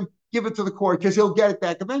money to him. Give it to the court because he'll get it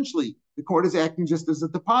back eventually. The court is acting just as a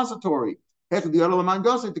depository. You're giving the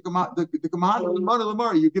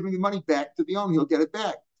money back to the owner. He'll get it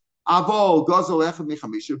back.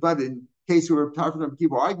 But in case we were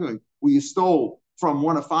arguing where you stole from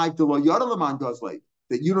one of five to lo yadalaman gazle,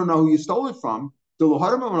 that you don't know who you stole it from.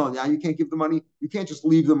 Now you can't give the money. You can't just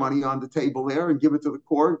leave the money on the table there and give it to the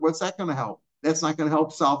court. What's that going to help? That's not going to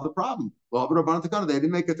help solve the problem. Well, but they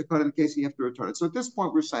didn't make it to cut in case you have to return it. So at this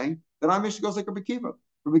point, we're saying that our Mishnah goes like Rabbi Kiva.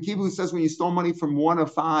 Rabbi Kiva who says when you stole money from one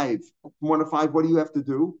of five, what do you have to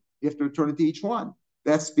do? You have to return it to each one.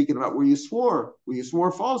 That's speaking about where you swore. Where you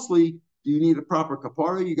swore falsely, do you need a proper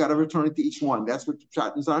kapara? You got to return it to each one. That's what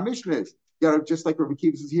Pshat in our Mishnah is. You got to, just like Rabbi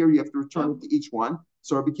Kiva says here, you have to return it to each one.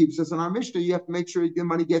 So Rabbi Kiva says in our Mishnah, you have to make sure the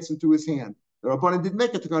money gets into his hand. The Rabbanan didn't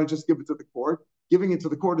make it to kind of just give it to the court. Giving it to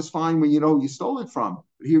the court is fine when you know who you stole it from.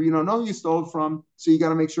 But here you don't know who you stole it from, so you got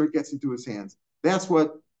to make sure it gets into his hands. That's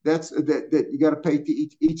that you got to pay to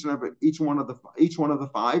each one of the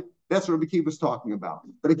five. That's what Rabbi Kiva is talking about.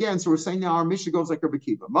 But again, so we're saying now our Mishnah goes like Rabbi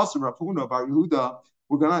Kiva. Masar Rav Huna Bar Yehuda.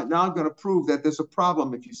 We're now going to prove that there's a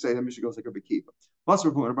problem if you say the Mishnah goes like Rabbi Kiva. Masar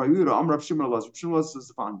Rav Huna Bar Yehuda. Am Rav Shimon Elazar. Shimon Elazar says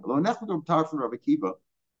the following. Lo nechadom tarfin Rabbi Kiva.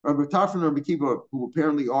 Rabbi Tarfon and Rabbi Kiva, who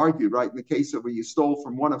apparently argued, right, in the case of where you stole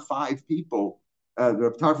from one of five people,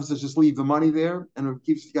 Rabbi Tarfon says just leave the money there, and Rabbi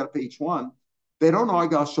Kiva says you got to pay each one. They don't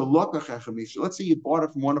argue. Let's say you bought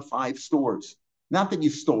it from one of five stores. Not that you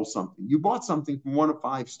stole something. You bought something from one of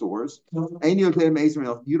five stores, and you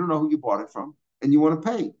don't know who you bought it from, and you want to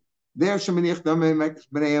pay. There,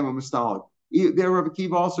 Rabbi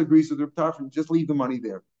Kiva also agrees with Rabbi Tarfon, just leave the money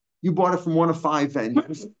there. You bought it from one of five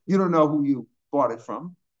vendors. You don't know who you bought it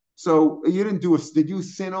from. So you didn't did you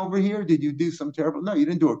sin over here? Did you do some terrible? No, you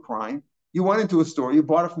didn't do a crime. You went into a store, you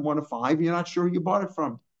bought it from one of five, and you're not sure who you bought it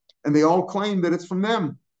from. And they all claim that it's from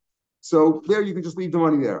them. So there you can just leave the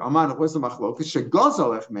money there. Aman, what's the machlok?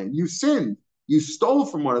 You sinned. You stole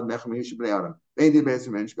from one of the Mechamim Bnei Adam.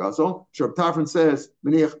 Shab Tarfon says,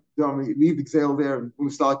 leave the exhale there and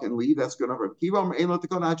Mustalk and leave. That's good enough.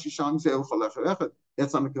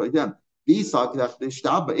 That's something like that.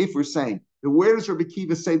 But if we're saying, where does Rabbi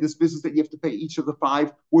Kiva say this business that you have to pay each of the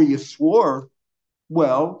five where you swore?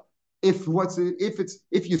 Well, if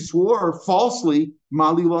you swore falsely,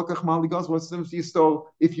 mali lokach mali gaz, what's the difference? You stole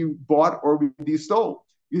if you bought or you stole.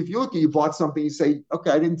 If you look at you bought something, you say, okay,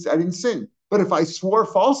 I didn't sin. But if I swore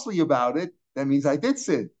falsely about it, that means I did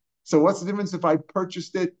sin. So what's the difference if I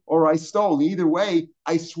purchased it or I stole? Either way,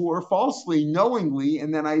 I swore falsely, knowingly,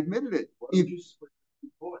 and then I admitted it.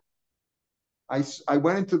 I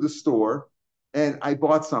went into the store and I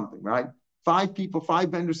bought something, right? Five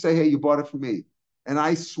vendors say, hey, you bought it from me. And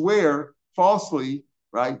I swear falsely,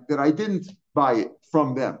 right, that I didn't buy it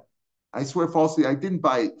from them. I swear falsely I didn't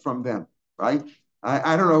buy it from them, right?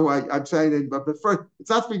 I don't know who I'm saying it, but first,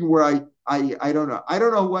 it's not speaking where I don't know. I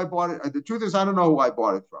don't know who I bought it. The truth is, I don't know who I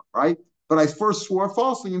bought it from, right? But I first swore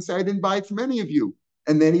falsely and said I didn't buy it from any of you.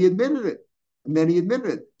 And then he admitted it.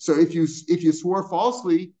 So if you swore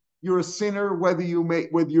falsely, you're a sinner whether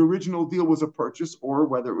your original deal was a purchase or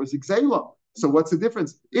whether it was exela. So what's the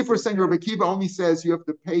difference? If we're saying Rabbi Kiva only says you have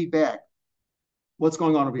to pay back, what's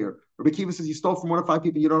going on over here? Rabbi Kiva says you stole from one of five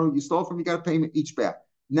people, you don't know who you stole from, you got to pay them each back.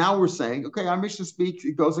 Now we're saying, okay, our Mishnah speaks,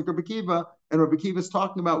 it goes like Rabbi Kiva, and Rabbi Kiva is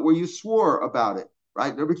talking about where you swore about it,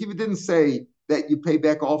 right? Rabbi Kiva didn't say that you pay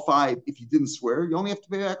back all 5 if you didn't swear. You only have to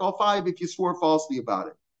pay back all 5 if you swore falsely about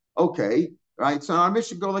it. Okay, right? So our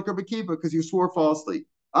Mishnah go like Rabbi Kiva because you swore falsely.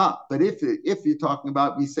 But if you're talking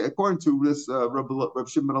about, we say, according to this Rabbi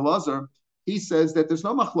Shimon Elazar, he says that there's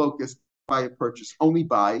no machlokas by a purchase, only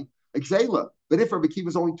by exela. But if Rabbi Kiva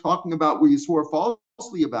is only talking about where you swore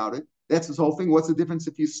falsely about it, that's his whole thing. What's the difference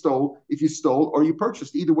if you stole or you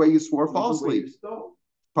purchased? Either way, you swore falsely. You stole.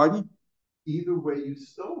 Pardon? Either way, you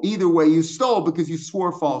stole. Either way, you stole because you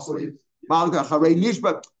swore falsely.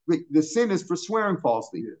 The sin is for swearing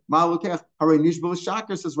falsely. Malukech hare nishbal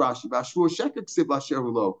shaker, says Rashi. V'ashvur sheker ksiv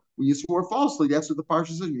lasherulo. When you swore falsely, that's what the parsha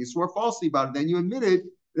says. When you swore falsly about it, then you admitted,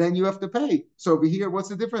 then you have to pay. So over here, what's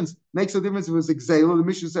the difference? Makes a difference if it was exela. The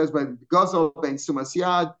Mishnah says by gazel ben sumas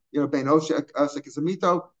yad, ben oshek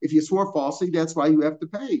azamito. If you swore falsely, that's why you have to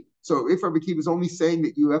pay. So if Rabbi Kiva is only saying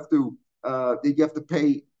that you have to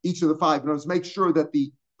pay each of the 5, in other words, make sure that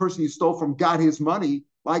the person you stole from got his money,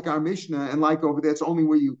 like our Mishnah, and like over there, it's only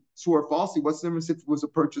where you swore falsely. What's the difference if it was a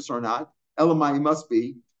purchase or not? Elamai must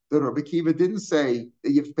be that Rabbi Kiva didn't say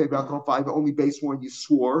that you have to pay back all 5, only based on when you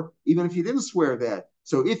swore, even if you didn't swear that.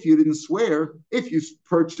 So if you didn't swear, if you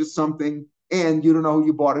purchased something and you don't know who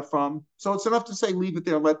you bought it from, so it's enough to say leave it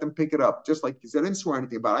there and let them pick it up, just like you said, I didn't swear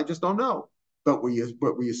anything about it, I just don't know. But where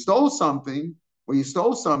you stole something,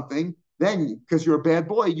 then because you're a bad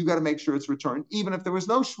boy, you got to make sure it's returned, even if there was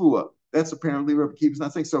no shvua. That's apparently Rabbi Kiva's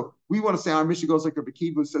not saying. So we want to say our Mishnah goes like Rabbi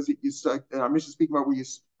Kiva, who says that our Mishnah speaking about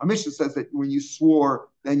our Mishnah says that when you swore,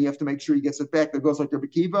 then you have to make sure he gets it back. That goes like Rabbi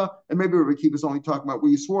Kiva, and maybe Rabbi Kiva's only talking about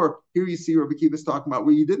where you swore. Here you see Rabbi Kiva's talking about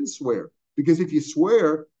where you didn't swear, because if you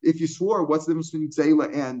swore, what's the difference between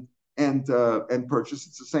zela and purchase?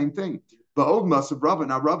 It's the same thing. But Ogmas of Rava.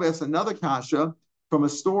 Now Rava asks another kasha from a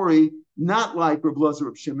story not like Reb Elazar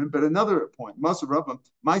Reb Shimon, but another point. Masav Rava,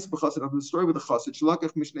 the story with the chassid,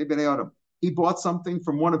 Shalakach Mishnei Bnei Adam. He bought something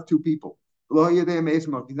from one of 2 people. He's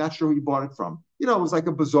not sure who he bought it from. It was like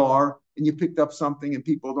a bazaar, and you picked up something, and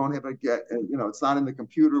people don't have it's not in the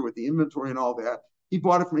computer with the inventory and all that. He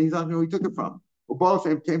bought it from, he's not sure who he took it from.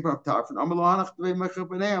 Came from Tarfon.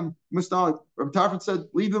 Rabbi Tarfon said,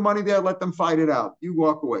 leave the money there, let them fight it out. You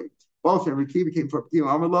walk away. Your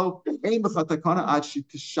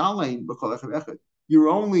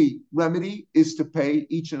only remedy is to pay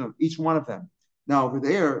each one of them. Now over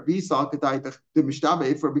there, the Mishtaba,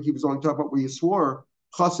 if Rabbi Kiva was only talking about where you swore,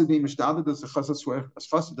 Chassid be Mishtaba, does the Chassid swear? A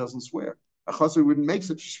Chassid doesn't swear. A Chassid wouldn't make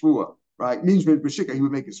such a shvua, right? Means b'shikah, he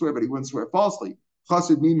would make it swear, but he wouldn't swear falsely.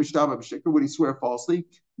 Chassid be Mishtaba b'shikah, would he swear falsely?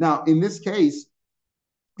 Now in this case,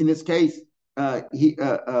 Rabbi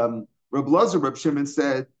Elazar Reb Shimon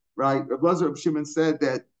said, right? Rabbi Elazar Reb Shimon said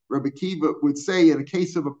that Rabbi Kiva would say in a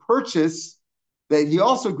case of a purchase that he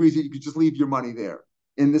also agrees that you could just leave your money there.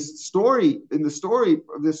 In the story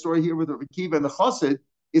here with Rabbi Kiva and the Chassid,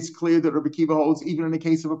 it's clear that Rabbi Kiva holds even in the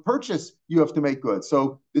case of a purchase, you have to make good.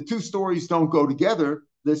 So the 2 stories don't go together.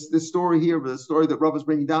 This story here, the story that Rav is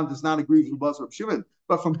bringing down, does not agree with Rabbi Elazar Reb Shimon.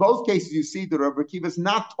 But from both cases, you see that Rabbi Kiva is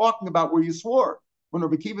not talking about where you swore. When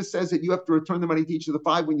Rabbi Kiva says that you have to return the money to each of the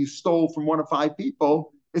 5 when you stole from one of 5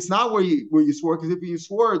 people, it's not where you swore, because if you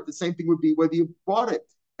swore, the same thing would be whether you bought it.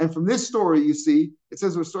 And from this story, you see, it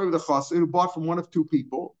says a story with a chassid who bought from one of 2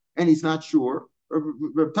 people, and he's not sure.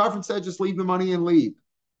 Rabbi Tarfon said, just leave the money and leave.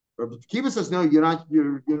 Rabbi Kiva says, no, you're not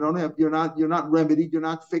remedied, you're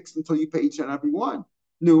not fixed until you pay each and every one.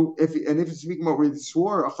 No, if it's speaking about where he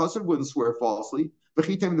swore, a chassid wouldn't swear falsely.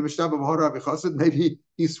 Maybe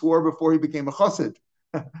he swore before he became a chassid.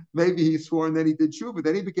 Maybe he swore and then he did tshuva, but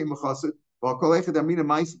then he became a chassid.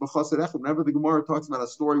 Whenever the Gemara talks about a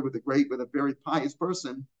story with a very pious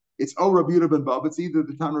person, it's Rabbi Yehuda ben Baba. It's either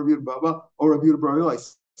the Tan Rabbi Yehuda Baba or Rabbi Yehuda bar Eloi.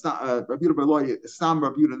 Rabbi Yehuda bar Eloi, Stam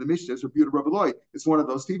Rabbi Yehuda in the Mishnah is Rabbi Yehuda bar Eloi. It's one of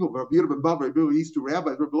those people. Rabbi Yehuda ben Baba, Rabbi Yehuda, these 2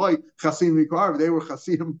 rabbis, Rabbi Eloi, Chasim Mikar, they were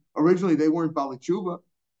Chasim originally. They weren't Bali Tshuva.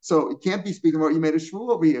 So it can't be speaking about you made a shvu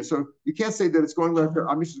over here. So you can't say that it's going like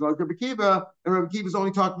our Mishnah is going like Rabbi Kiva, and Rabbi Kiva is only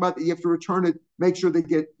talking about that you have to return it, make sure that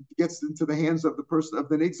gets into the hands of the person of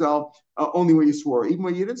the nigzal only when you swore. Even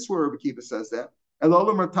when you didn't swear, Rabbi Kiva says that.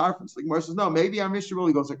 Elolam Rabbi Tarfon. So the Gemara says no. Maybe our Mishnah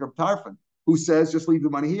really goes like Rabbi Tarfon, who says just leave the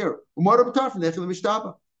money here. Rabbi Tarfon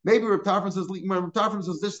Maybe Rabbi Tarfon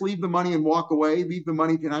says just leave the money and walk away. Leave the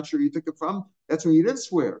money if you're not sure you took it from. That's when you didn't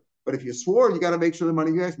swear. But if you swore, you got to make sure the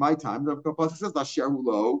money is my time. The pasuk says,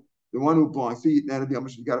 the one who belongs to you,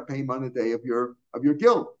 you got to pay him on the day of your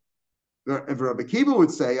guilt. If Rabbi Kiva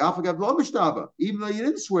would say, even though you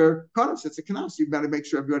didn't swear, it's a kanas. You've got to make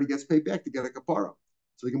sure everybody gets paid back to get a kapara.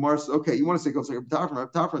 So the Gemara says, okay, you want to say goes like Rav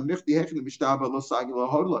Tarfon,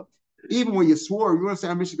 even when you swore, you want to say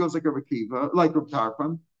our Mishnah goes like a Rekiva, like Rav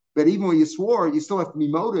Tarfon, but even when you swore, you still have to be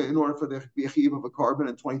moda in order for there to be a chiv of a carbon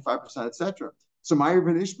and 25%, etc. So Ma'ir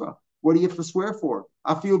ben Ishba, what do you have to swear for?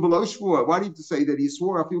 I feel below shvua. Why do you have to say that he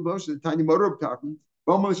swore? I feel below shvua. Tiny motor Rav Tarfon.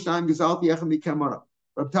 Rav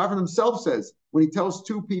Tarfon himself says when he tells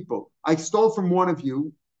two people, I stole from one of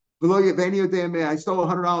you. I stole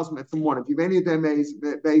 $100 from one of you. I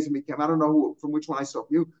don't know from which one I stole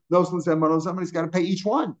from you. Somebody's got to pay each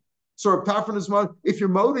one. So Rav Tarfon is if you're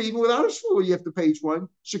moda, even without a shvua, you have to pay each one.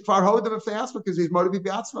 Shekvar hodem if they ask because he's moda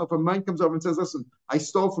b'atzma. If a man comes over and says, "Listen, I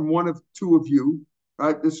stole from one of two of you,"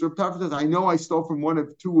 right? This Rav Tarfon says, "I know I stole from one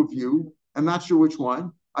of two of you. I'm not sure which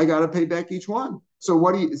one. I got to pay back each one." So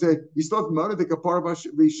what do you say? You still have to moda the kapara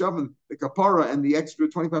v'shavin, the kapara and the extra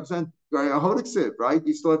 25%. A hodiksiv, right?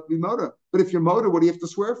 You still have to be moda. But if you're moda, what do you have to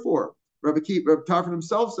swear for? Rav Tarfon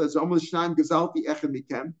himself says, "Omel shnayim gazalti echem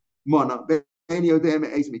mikem mana." No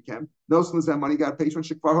money got to pay each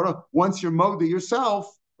one. Once you're moda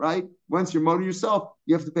yourself, right? Once you're moda yourself,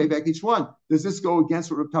 you have to pay back each one. Does this go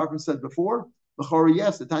against what Rav Tarfon said before?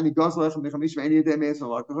 Yes. The tiny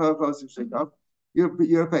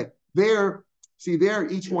you're pay. There, see there,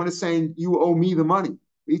 each one is saying you owe me the money.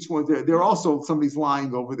 Each one they're also somebody's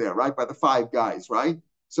lying over there, right? By the five guys, right?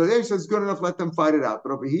 So there he says, good enough, let them fight it out.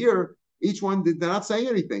 But over here, each one they're not saying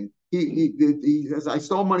anything. He says, I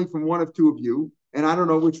stole money from one of two of you, and I don't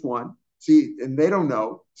know which one. See, and they don't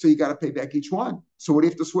know, so you got to pay back each one. So what do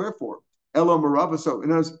you have to swear for? Elo Marava. So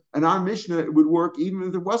in our Mishnah, it would work even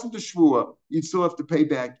if there wasn't a shvua, you'd still have to pay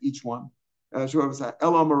back each one. Elo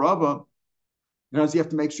Marava. You have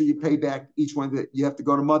to make sure you pay back each one. That you have to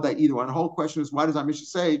go to Madai either one. The whole question is, why does our Mishnah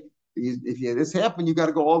say if this happened, you got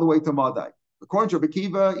to go all the way to Madai? According to Rabbi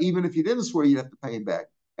Kiva, even if you didn't swear, you'd have to pay him back.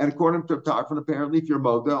 And according to Tarfon, apparently, if you're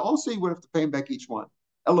Moda, also you would have to pay him back each one.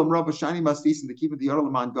 Elam Rabba Shani Mastis and the Kiva the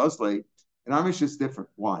Yorlaman Gosle, and our Mishnah is different.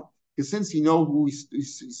 Why? Because since he knows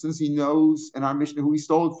in our Mishnah who he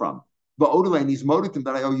stole it from, but Odelaine, he's moted him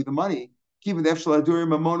that I owe you the money. Kiva the Efshal Adurim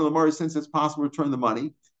Mamona Lamari, since it's possible to return the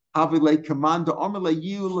money.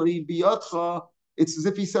 It's as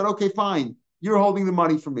if he said, okay, fine. You're holding the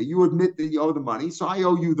money from me. You admit that you owe the money, so I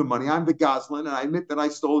owe you the money. I'm the Goslin, and I admit that I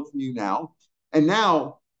stole it from you now. And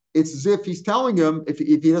now it's as if he's telling him, if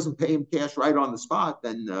he doesn't pay him cash right on the spot,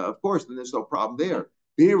 then of course, then there's no problem there.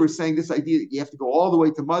 But here we're saying this idea that you have to go all the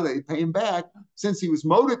way to Mother and pay him back. Since he was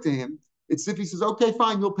moted to him, it's as if he says, okay,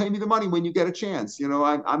 fine, you'll pay me the money when you get a chance.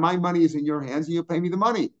 My money is in your hands, and you'll pay me the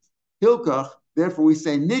money. Hilkach, therefore we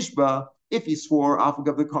say Nishba, if he swore,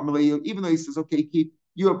 even though he says, okay,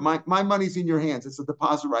 you have my money's in your hands. It's a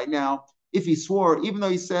deposit right now. If he swore, even though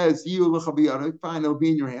he says, fine, it'll be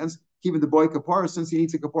in your hands. Keeping the boy kapara, since he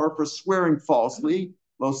needs a kapara for swearing falsely,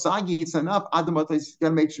 Losagi, it's enough. He's got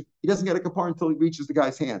to make sure he doesn't get a kapara until he reaches the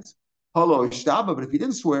guy's hands. Hello, Ishtaba, but if he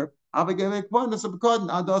didn't swear, he can come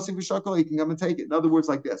and take it. In other words,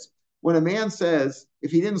 like this. When a man says, if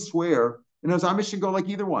he didn't swear, our mission go like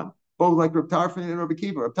either one, both like Rav Tarfon and Rabbi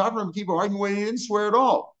Kiva. Rav Tarfon and Rabbi Kiva arguing when he didn't swear at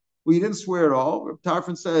all. Well, you didn't swear at all. Rav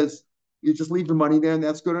Tarfon says, you just leave the money there and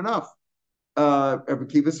that's good enough. Rabbi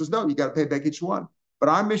Kiva says, no, you got to pay back each one. But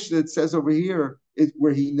our mission that says over here is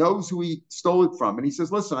where he knows who he stole it from. And he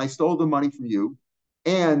says, listen, I stole the money from you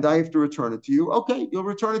and I have to return it to you. Okay, you'll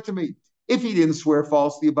return it to me. If he didn't swear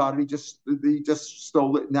falsely about it, he just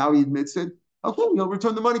stole it. Now he admits it. Okay, he'll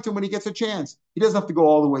return the money to him when he gets a chance. He doesn't have to go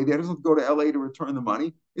all the way there. He doesn't have to go to LA to return the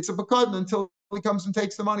money. It's a bakad until he comes and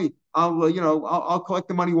takes the money. I'll collect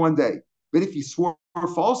the money one day. But if he swore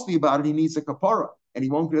falsely about it, he needs a kapara. And he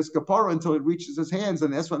won't get his kapara until it reaches his hands.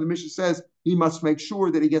 And that's when the Mishnah says he must make sure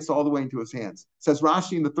that he gets all the way into his hands. It says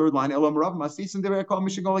Rashi in the third line, Elam Rav Masis, and I call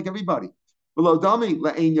Mishnah go like everybody. Below Dami,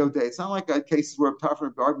 La'ain Yodeh. It's not like cases where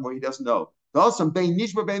Tarfon garden where he doesn't know. Also, Bein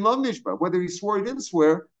Nishba, Bein Lom Nishba. Whether he swore or he didn't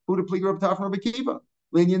swear, who to plead Rav Tarfon or Rabbi Kiva?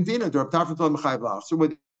 Linyan Dina, Rav Tarfon told him Chayav. So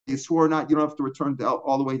whether you swore or not, you don't have to return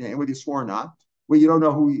all the way to him. Whether you swore or not, where you don't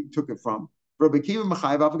know who he took it from. Rabbi Kiva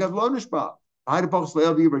Chayav Afagav Lo Nishba.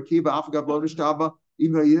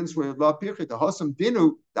 Even though he didn't swear, the Hosam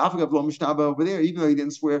Dinu, the Afagav Lo Mishtaba over there, even though he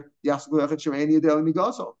didn't swear, you're not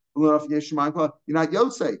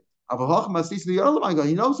Yotzei.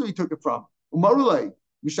 He knows who he took it from. The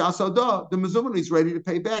Mizumah is ready to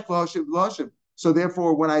pay back. So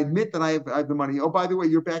therefore, when I admit that I have the money, oh, by the way,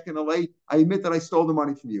 you're back in LA, I admit that I stole the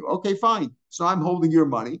money from you. Okay, fine. So I'm holding your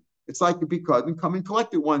money. It's like a bikad and come and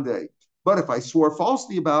collect it one day. But if I swore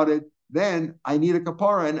falsely about it, then I need a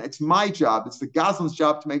kapara, and it's my job. It's the Goslin's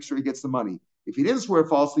job to make sure he gets the money. If he didn't swear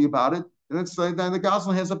falsely about it, then the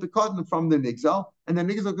Goslin has up the cotton from the Nigzal, and the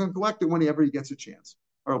Nigzal can collect it whenever he gets a chance.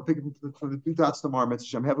 Or I'll pick up from the 2 dots tomorrow, Mr.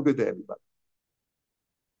 Shem. Have a good day, everybody.